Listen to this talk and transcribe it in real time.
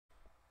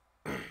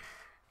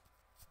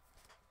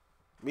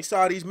Me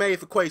saw these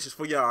math equations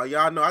for y'all.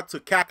 Y'all know I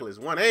took calculus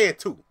 1 and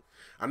 2.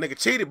 I nigga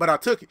cheated, but I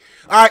took it.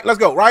 All right, let's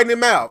go. Right in the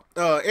mouth.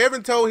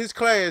 Evan told his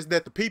class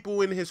that the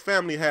people in his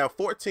family have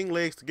 14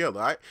 legs together.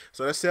 All right,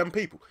 so that's 7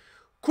 people.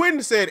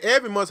 Quentin said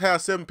Evan must have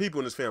 7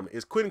 people in his family.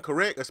 Is Quentin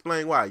correct?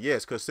 Explain why.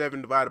 Yes, because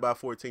 7 divided by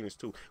 14 is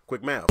 2.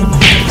 Quick math.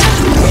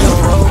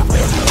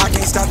 I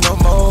can't stop no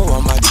more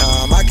on my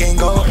time. I can't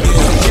go.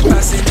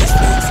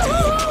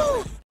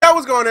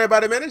 What's going on,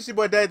 everybody, man? It's your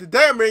boy Dad.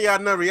 Today I'm bringing y'all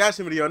another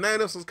reaction video. Now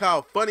this one's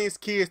called Funniest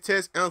Kids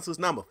Test Answers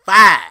number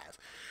 5.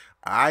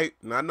 Alright,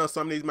 now I know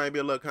some of these might be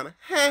a little kind of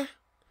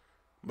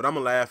but I'm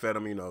gonna laugh at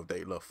them, you know, if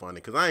they look funny,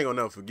 because I ain't gonna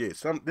never forget.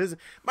 This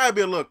might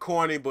be a little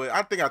corny, but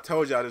I think I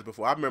told y'all this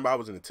before. I remember I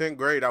was in the 10th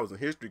grade, I was in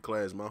history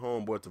class. My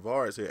homeboy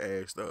Tavares had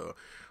asked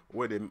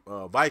where did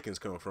Vikings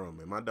come from,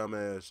 and my dumb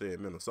ass said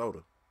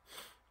Minnesota.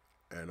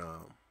 And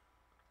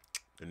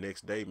the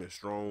next day Miss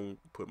Strong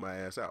put my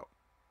ass out.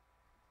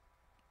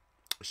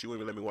 She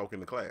wouldn't even let me walk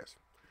into class.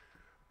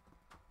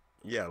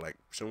 Yeah, like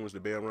as soon as the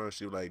bell rung,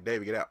 she was like,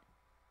 "David, get out."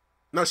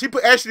 No, she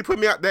actually put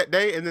me out that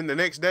day, and then the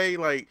next day,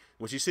 like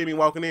when she see me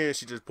walking in,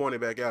 she just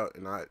pointed back out,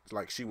 and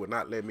she would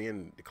not let me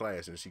in the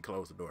class, and she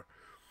closed the door.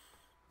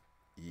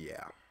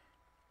 Yeah.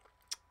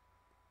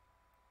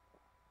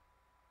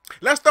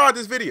 Let's start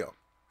this video.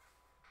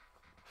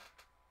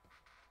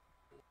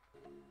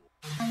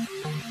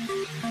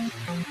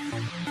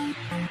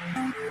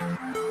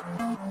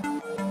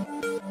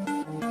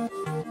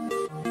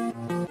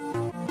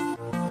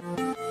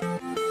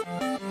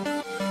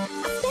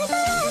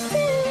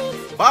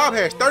 Bob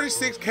has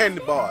 36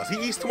 candy bars. He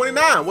eats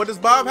 29. What does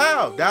Bob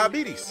have?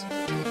 Diabetes.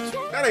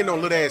 That ain't no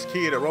little ass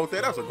kid that wrote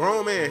that. That's a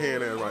grown man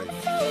hand there writing.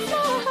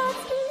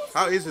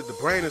 How is it the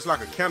brain is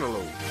like a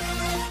cantaloupe?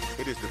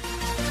 It is the...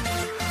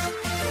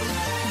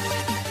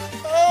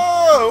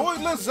 Oh, what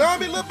little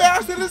zombie little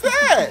bastard is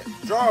that?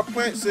 Draw a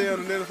plant cell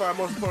and identify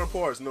most important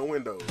parts. No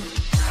windows.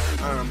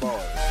 Iron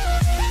bars.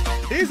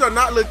 These are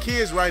not little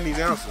kids writing these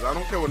answers. I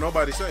don't care what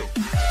nobody say.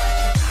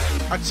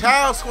 A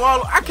child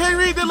swallow. I can't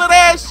read this little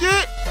ass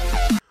shit.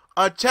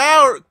 A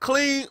child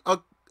clean a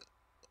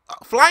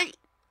flight.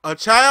 A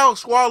child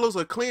swallows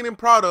a cleaning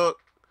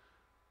product.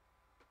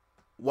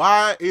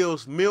 Why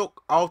is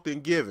milk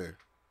often given?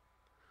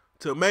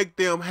 To make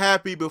them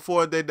happy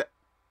before they die.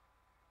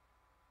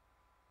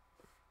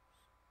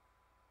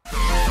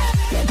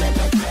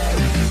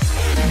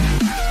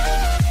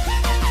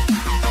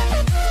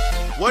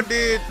 What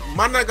did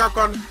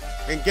Managakan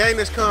and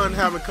Genghis Khan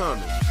have in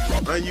common?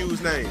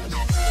 Unused names.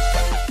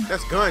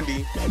 That's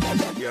Gandhi.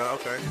 Yeah,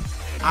 okay.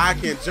 I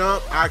can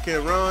jump, I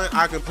can run,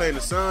 I can play in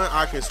the sun,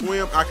 I can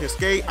swim, I can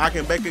skate, I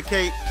can bake a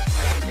cake.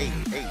 Hey.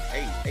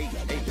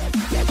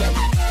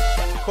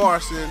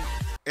 Carson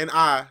and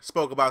I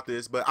spoke about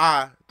this, but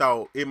I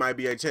thought it might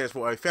be a chance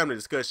for a family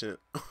discussion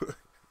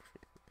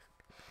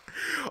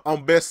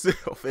on best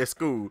self at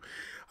school.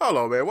 Hold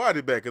on, man. Why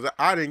did back? Because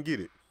I didn't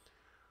get it.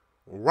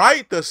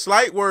 Write the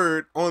slight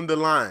word on the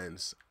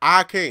lines.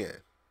 I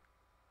can.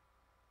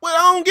 Well,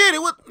 I don't get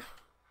it. What?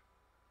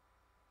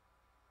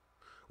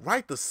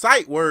 Write the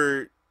sight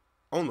word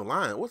on the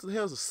line. What the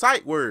hell is a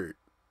sight word?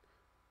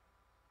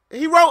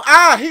 He wrote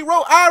I. He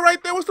wrote I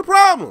right there. What's the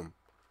problem?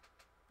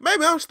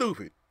 Maybe I'm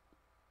stupid.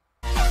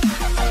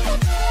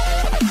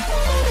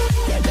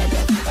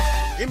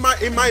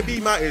 It might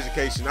be my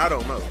education. I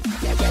don't know.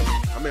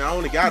 I mean, I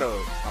only got a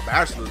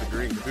bachelor's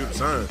degree in computer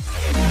science.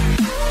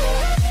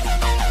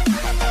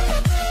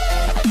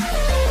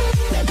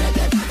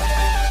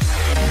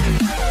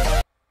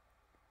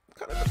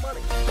 Cut out the money.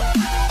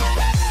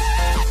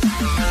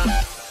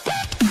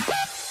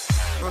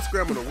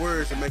 Unscramble the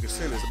words and make a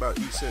sentence about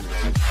each sentence.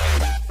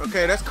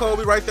 Okay, that's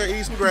Kobe right there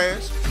eating some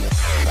grass.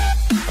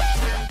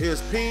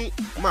 Is pink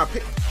my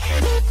pink?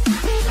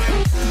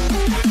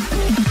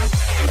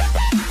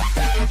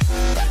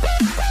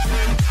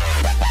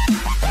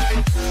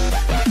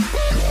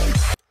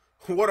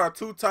 What are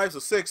 2 types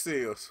of sex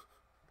cells?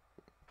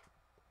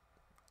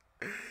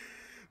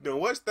 Then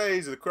what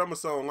stage is the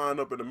chromosome lined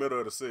up in the middle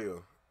of the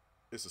cell?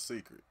 It's a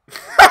secret.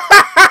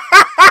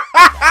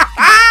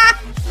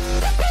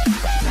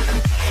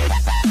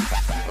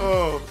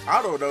 Oh,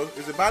 I don't know.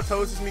 Is it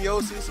mitosis,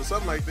 meiosis, or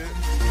something like that?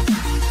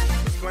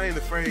 Explain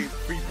the phrase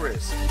free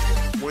press.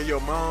 When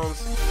your mom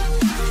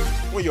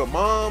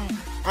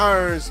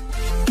earns,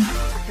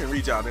 I can't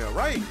read y'all now,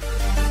 right?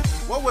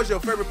 What was your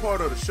favorite part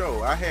of the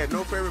show? I had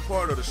no favorite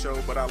part of the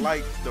show, but I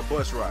liked the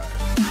bus ride.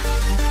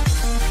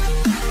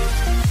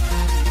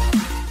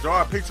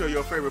 Draw a picture of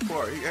your favorite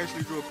part. He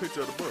actually drew a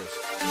picture of the bus.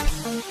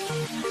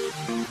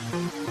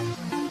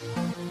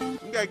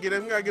 We gotta give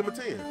him a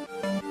 10.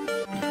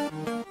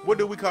 What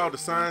do we call the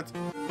science?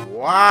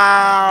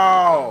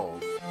 Wow.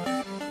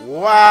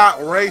 Wow.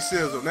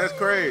 Racism. That's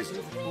crazy.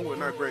 Who would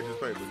not grade this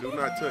paper? Do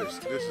not touch.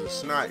 This is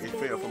snot. It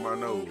fell from my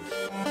nose.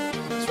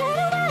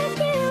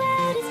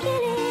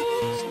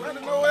 Snot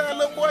in no way,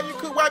 little boy. You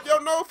could wipe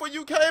your nose before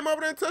you came over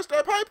there and touched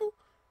that paper?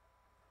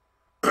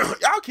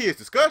 Y'all kids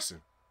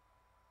disgusting.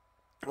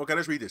 Okay,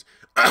 let's read this.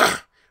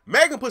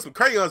 Megan put some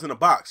crayons in a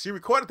box. She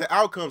recorded the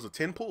outcomes of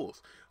 10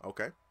 pulls.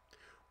 Okay.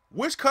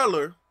 Which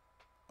color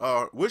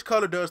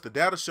does the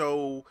data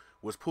show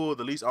was pulled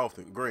the least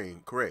often?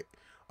 Green. Correct.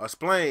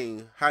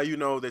 Explain how you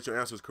know that your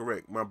answer is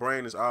correct. My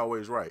brain is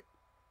always right.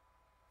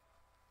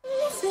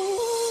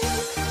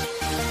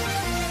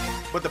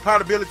 But the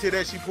probability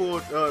that she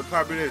pulled,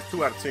 probability is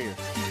 2 out of 10,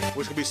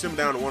 which can be simmed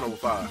down to 1 over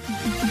 5.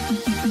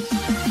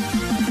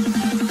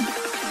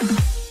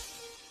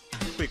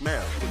 Quick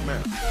math, quick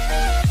math.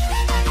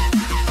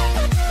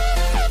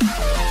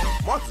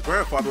 Martha's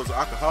grandfather was an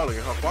alcoholic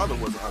and her father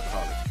was an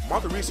alcoholic.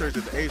 Martha researched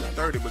at the age of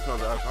 30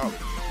 becomes an alcoholic,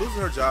 loses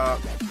her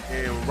job,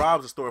 and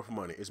robs a store for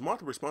money. Is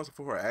Martha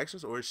responsible for her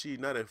actions, or is she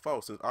not at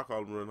fault since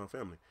alcoholism ruined her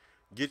family?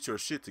 Get your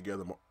shit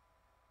together, Martha.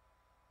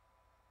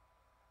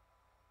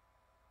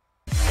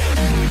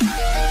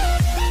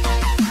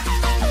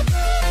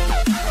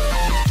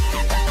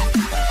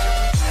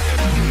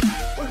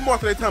 What's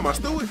Martha they talking about?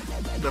 Stewart?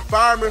 The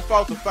fireman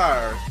fought the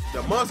fire.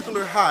 The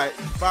muscular hot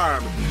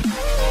fireman.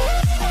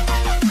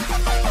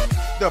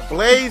 The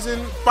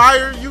blazing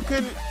fire, you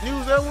can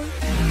use that one?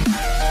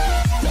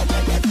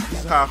 This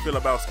is how I feel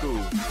about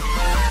school.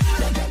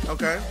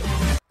 Okay.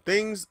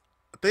 Things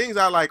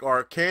I like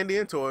are candy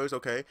and toys,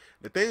 okay.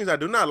 The things I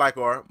do not like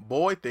are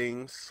boy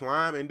things,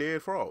 slime, and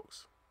dead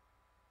frogs.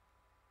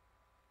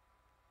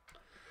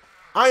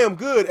 I am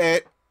good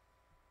at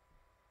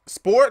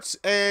sports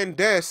and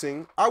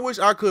dancing. I wish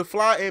I could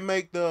fly and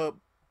make the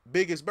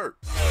biggest burp.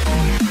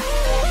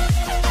 I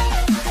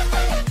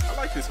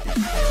like this kid.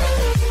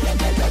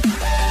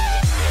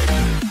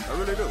 I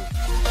really do.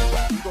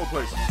 You go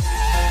places.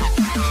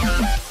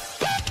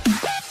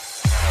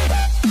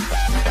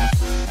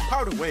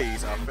 How the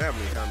ways our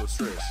family handle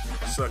stress.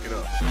 Suck it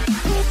up.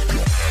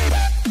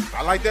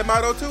 I like that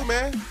motto too,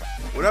 man.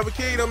 Whatever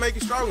kid don't make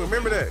you stronger,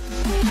 remember that.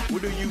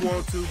 What do you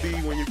want to be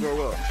when you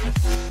grow up?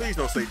 Please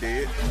don't say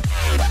dead.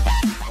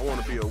 I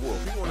want to be a wolf.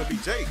 You want to be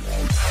Jake.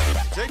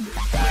 Jacob.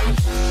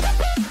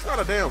 It's not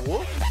a damn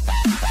wolf.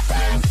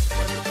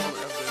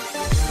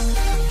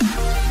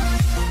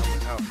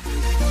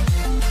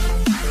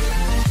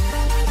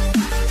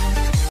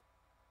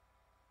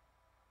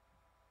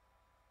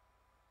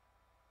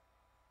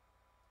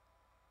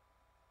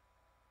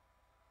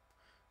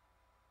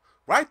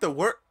 Write the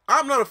word.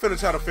 I'm not finna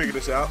try to figure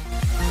this out.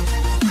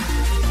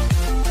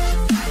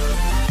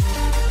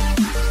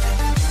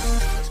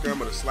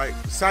 Grammar the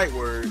sight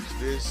words.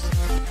 This,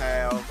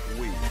 how,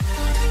 we.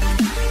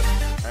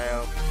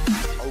 How,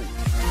 oh.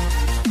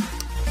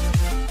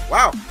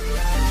 Wow.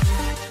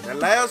 That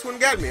last one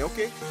got me,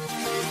 okay.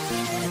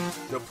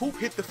 The poop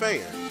hit the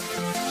fan.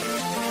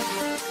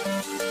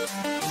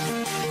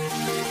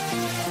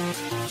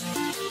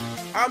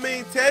 I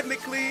mean,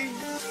 technically,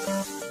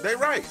 they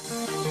right.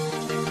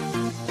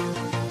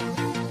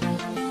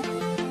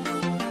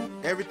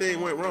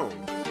 Everything went wrong.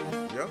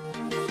 Yep.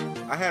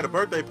 I had a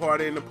birthday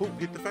party and the poop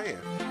hit the fan.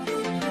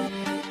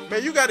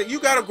 Man, you gotta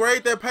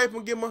grade that paper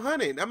and give him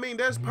 100. I mean,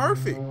 that's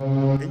perfect.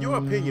 In your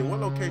opinion,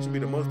 what location be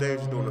the most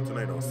dangerous during a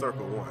tornado?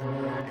 Circle 1.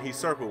 And he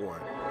circled 1.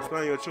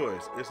 Explain your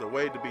choice. It's a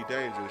way to be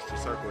dangerous to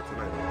circle a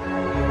tornado.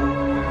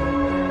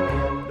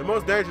 The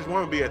most dangerous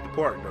one would be at the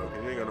park though,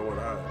 because you ain't got nowhere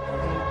to hide.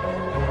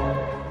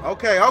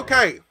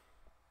 Okay.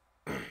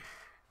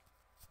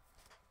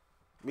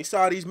 Me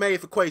saw these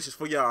math equations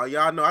for y'all.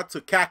 Y'all know I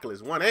took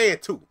calculus 1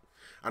 and 2.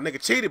 I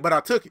nigga cheated, but I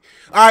took it.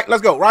 All right,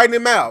 let's go. Writing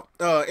him out.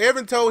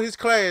 Evan told his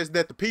class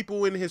that the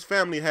people in his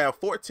family have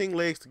 14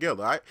 legs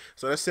together. All right,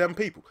 so that's 7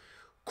 people.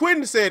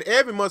 Quentin said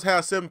Evan must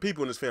have 7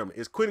 people in his family.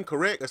 Is Quentin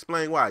correct?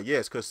 Explain why.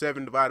 Yes, because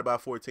 7 divided by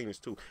 14 is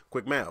 2.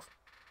 Quick math.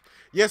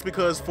 Yes,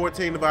 because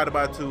 14 divided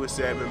by 2 is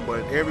 7,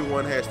 but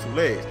everyone has 2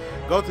 legs.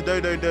 Go to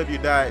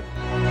www.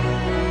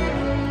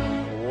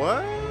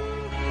 What?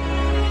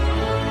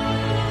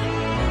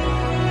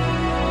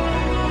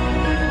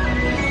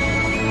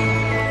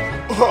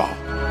 Oh.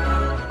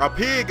 A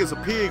pig is a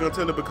pig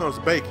until it becomes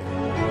bacon.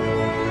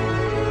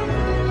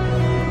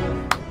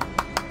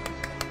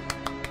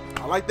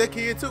 I like that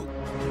kid too.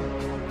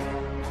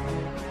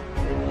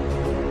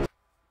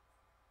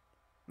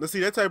 Let's see,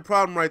 that type of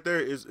problem right there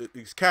is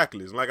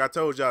calculus. Like I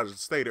told y'all,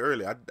 stated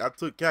earlier, I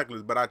took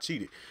calculus, but I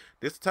cheated.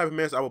 This is the type of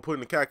mess I would put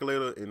in the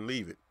calculator and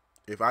leave it.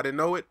 If I didn't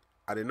know it,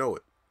 I didn't know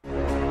it.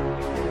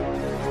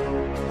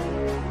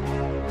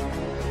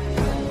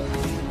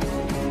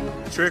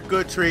 Trick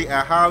or treat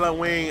at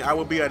Halloween, I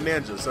would be a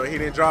ninja, so he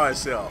didn't draw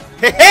himself.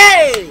 Hey,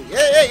 hey,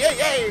 hey, hey, hey,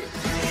 hey.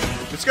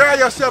 Describe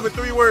yourself in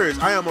 3 words.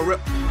 I am a rep.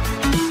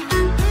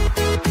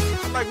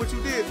 I like what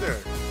you did there.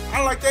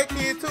 I like that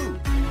kid too.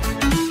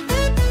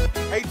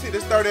 18,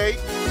 that's 38.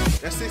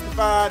 That's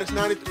 65. That's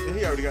 93.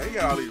 He got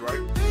all these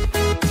right.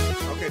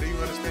 Okay, do you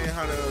understand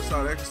how to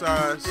start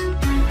exercise?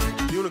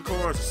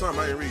 Unicorns or something?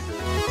 I didn't read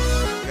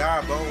that.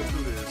 God bones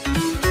through this.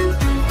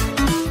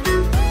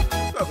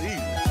 Stuff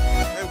easy.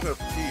 They were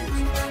for kids.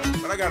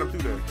 But I got him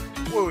through there.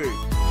 Wait.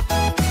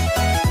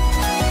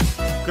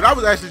 Cause I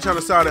was actually trying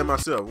to solve that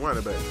myself. Wind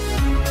it back.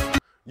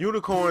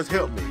 Unicorns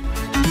help me.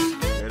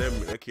 Yeah,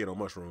 that kid on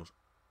mushrooms.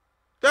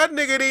 That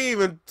nigga didn't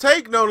even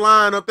take no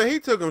line up there. He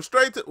took him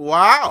straight to.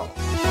 Wow.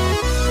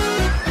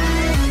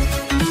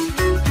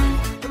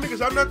 Them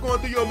niggas, I'm not going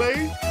through your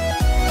maze.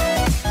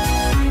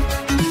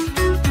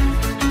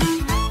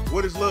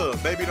 What is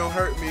love? Baby, don't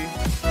hurt me.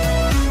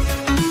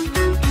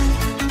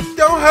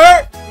 Don't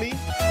hurt me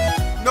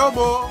no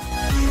more.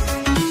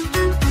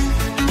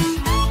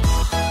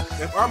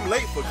 If I'm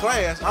late for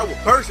class, I will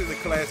burst into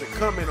class and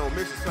comment on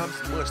Mrs.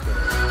 Thompson's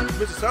mustache.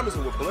 Mrs.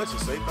 Thompson will blush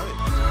and say thanks.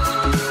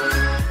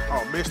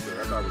 Oh, Mr.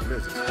 I thought it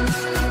was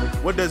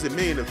Mrs. What does it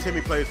mean if Timmy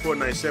plays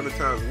Fortnite 7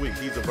 times a week?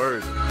 He's a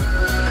virgin.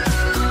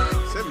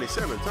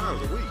 77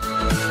 times a week.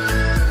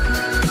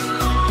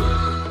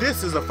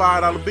 This is a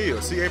 $5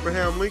 bill. See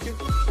Abraham Lincoln?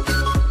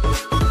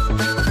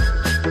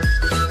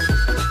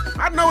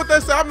 I know what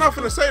that says. I'm not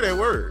finna say that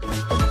word.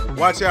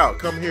 Watch out.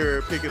 Come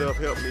here. Pick it up.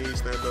 Help me.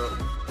 Stand up.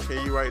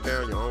 Can you write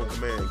down your own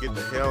command? Get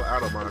the hell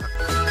out of my house.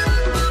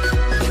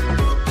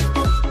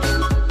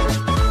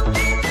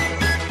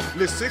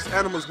 List 6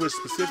 animals which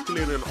specifically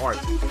live in the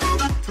Arctic.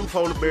 2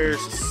 polar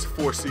bears,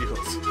 4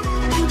 seals.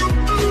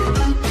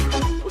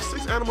 What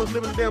 6 animals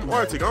live in the damn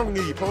Arctic? I'm gonna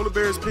give you polar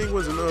bears,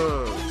 penguins, and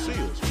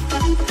seals.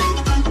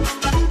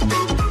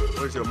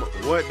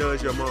 What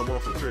does your mom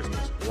want for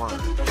Christmas? Wine.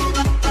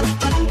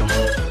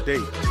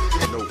 Date.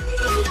 Note.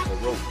 Or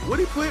rope. What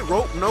do you put?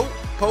 Rope, note,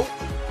 poke,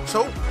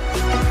 soap.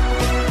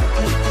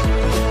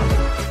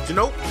 You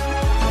know?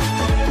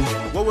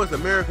 What was the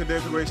American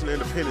Declaration of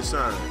Independence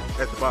sign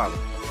at the bottom?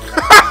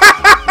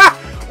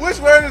 Which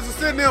word is a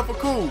synonym for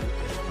cool?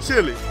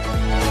 Chili.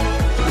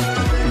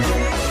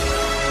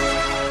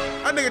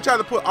 That nigga tried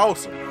to put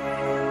awesome.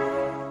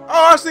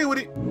 Oh, I see what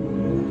he...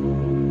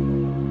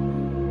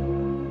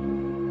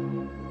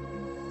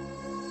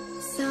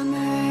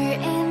 Summer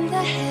in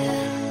the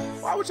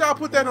hills. Why would y'all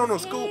put that on the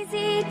school?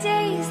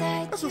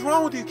 That's what's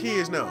wrong with these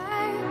kids now.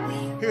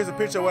 Here's a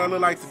picture of what I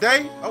look like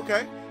today.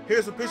 Okay.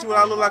 Here's a picture of what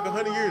I look like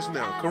 100 years from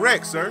now.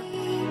 Correct, sir.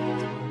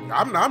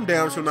 I'm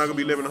damn sure not gonna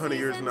be living 100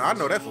 years from now. I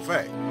know that for a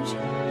fact.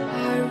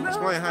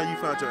 Explain how you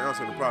found your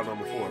answer to problem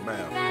number 4 in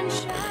math.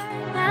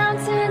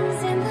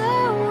 Mountains in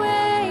the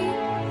way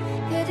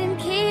couldn't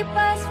keep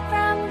us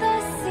from the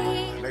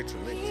sea.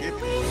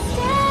 Electronicity.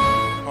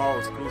 Paul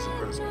exclusive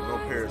principle. No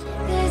Paris.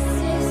 This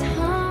is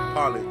home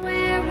Polly.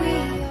 where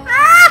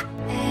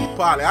we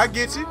Polly, I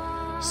get you.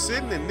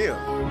 Sitting in there.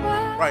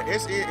 Right,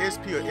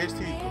 S-N-S-P or S-T,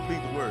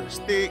 complete the word.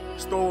 Stick,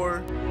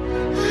 store,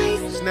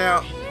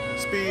 snap,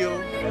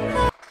 spill,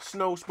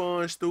 snow,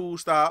 sponge, stool,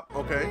 stop.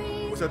 Okay,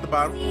 what's at the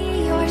bottom?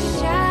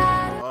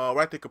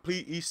 Right there,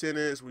 complete each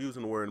sentence. We're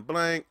using the word in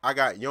blank. I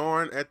got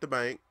yarn at the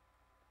bank.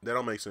 That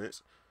don't make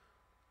sense.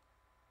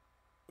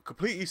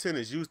 Complete each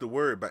sentence, use the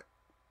word bank.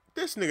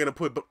 This nigga done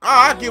put,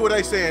 I get what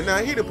they saying now.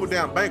 He done put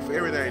down bank for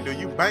everything. Do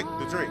you bank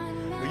the drink?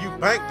 Do you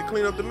bank to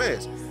clean up the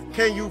mess?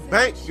 Can you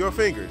bank your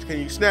fingers? Can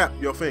you snap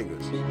your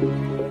fingers?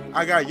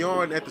 I got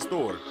yarn at the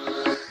store.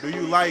 Do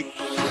you like...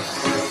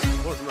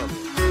 What's another one?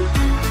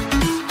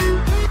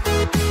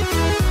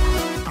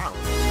 I don't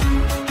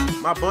know.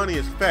 My bunny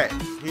is fat.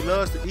 He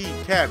loves to eat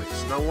cabbage.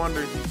 No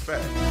wonder he's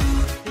fat.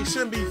 He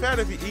shouldn't be fat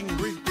if he's eating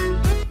Greek.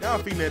 Y'all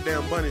feeding that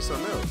damn bunny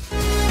something else.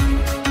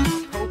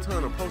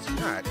 Proton or proton.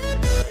 God,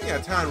 I ain't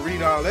got time to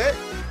read all that.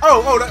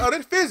 Oh,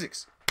 that's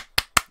physics.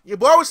 Your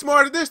boy was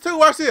smart at this too.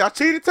 Watch this. I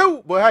cheated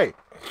too. But hey.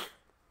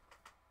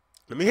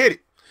 Let me hit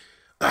it.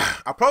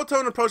 A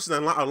proton approaches a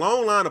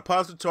long line of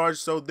positive charge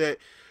so that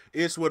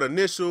it's with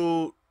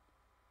initial,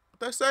 what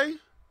they say?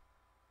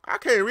 I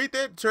can't read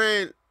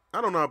that.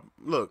 I don't know.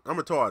 Look, I'm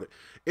retarded.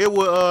 It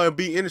will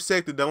be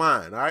intersected the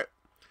line, all right?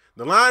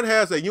 The line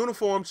has a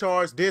uniform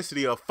charge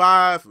density of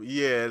 5.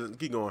 Yeah,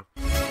 keep going.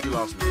 You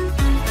lost me.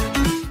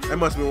 That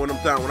must have been one of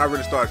them times when I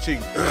really started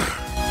cheating.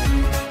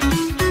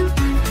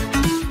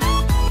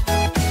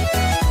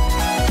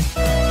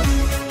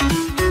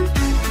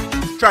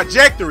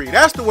 Trajectory,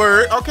 that's the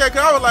word. Okay, cause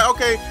I was like,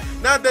 okay,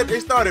 now that they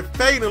started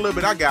fading a little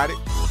bit, I got it.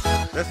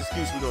 That's the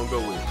excuse we're gonna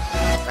go with.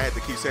 I had to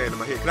keep saying it in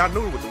my head, cause I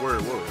knew what the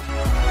word was.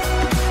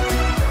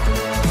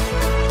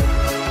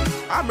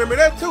 I remember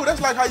that too. That's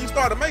like how you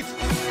start a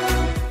matrix.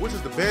 Which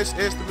is the best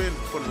estimate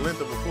for the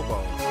length of a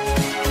football?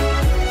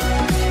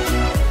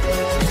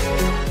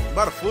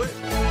 About a foot.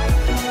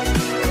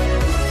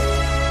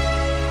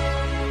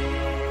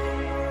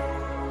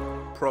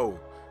 Pro,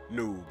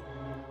 noob.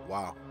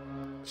 Wow.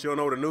 She don't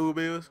know what a noob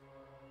is?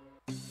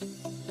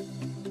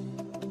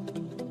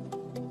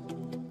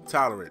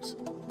 Tolerance.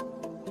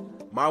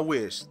 My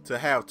wish to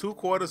have 2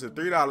 quarters and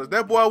 $3.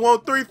 That boy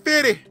want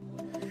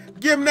 $3.50.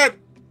 Give him that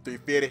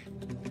 $3.50.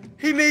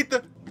 He need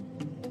the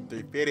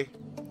 $3.50.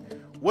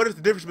 What is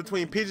the difference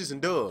between pigeons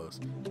and doves?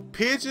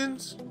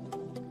 Pigeons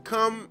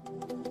come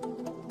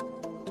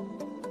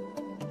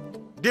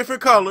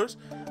different colors,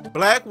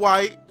 black,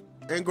 white,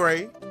 and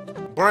gray,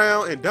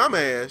 brown, and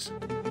dumbass.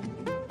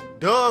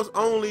 Doves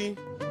only.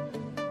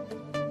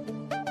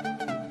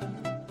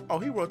 Oh,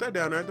 he wrote that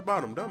down there at the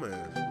bottom,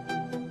 dumbass.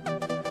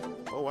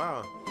 Oh,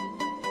 wow.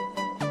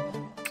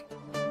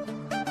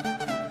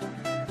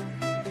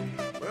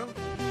 Well,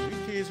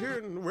 these kids here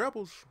and the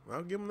rebels,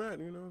 I'll give them that,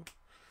 you know.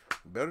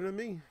 Better than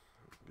me.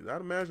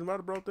 I'd imagine if I'd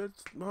have brought that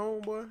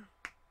home, boy.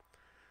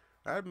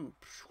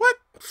 What?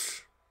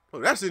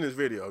 Look, that's in this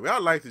video. If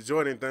y'all like to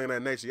join anything of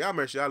that nature, y'all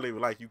make sure y'all leave a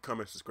like, you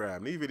comment, subscribe.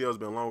 And these videos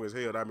been long as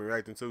hell that I've been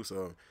reacting to,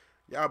 so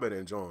y'all better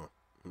enjoy them.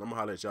 And I'm gonna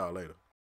holler at y'all later.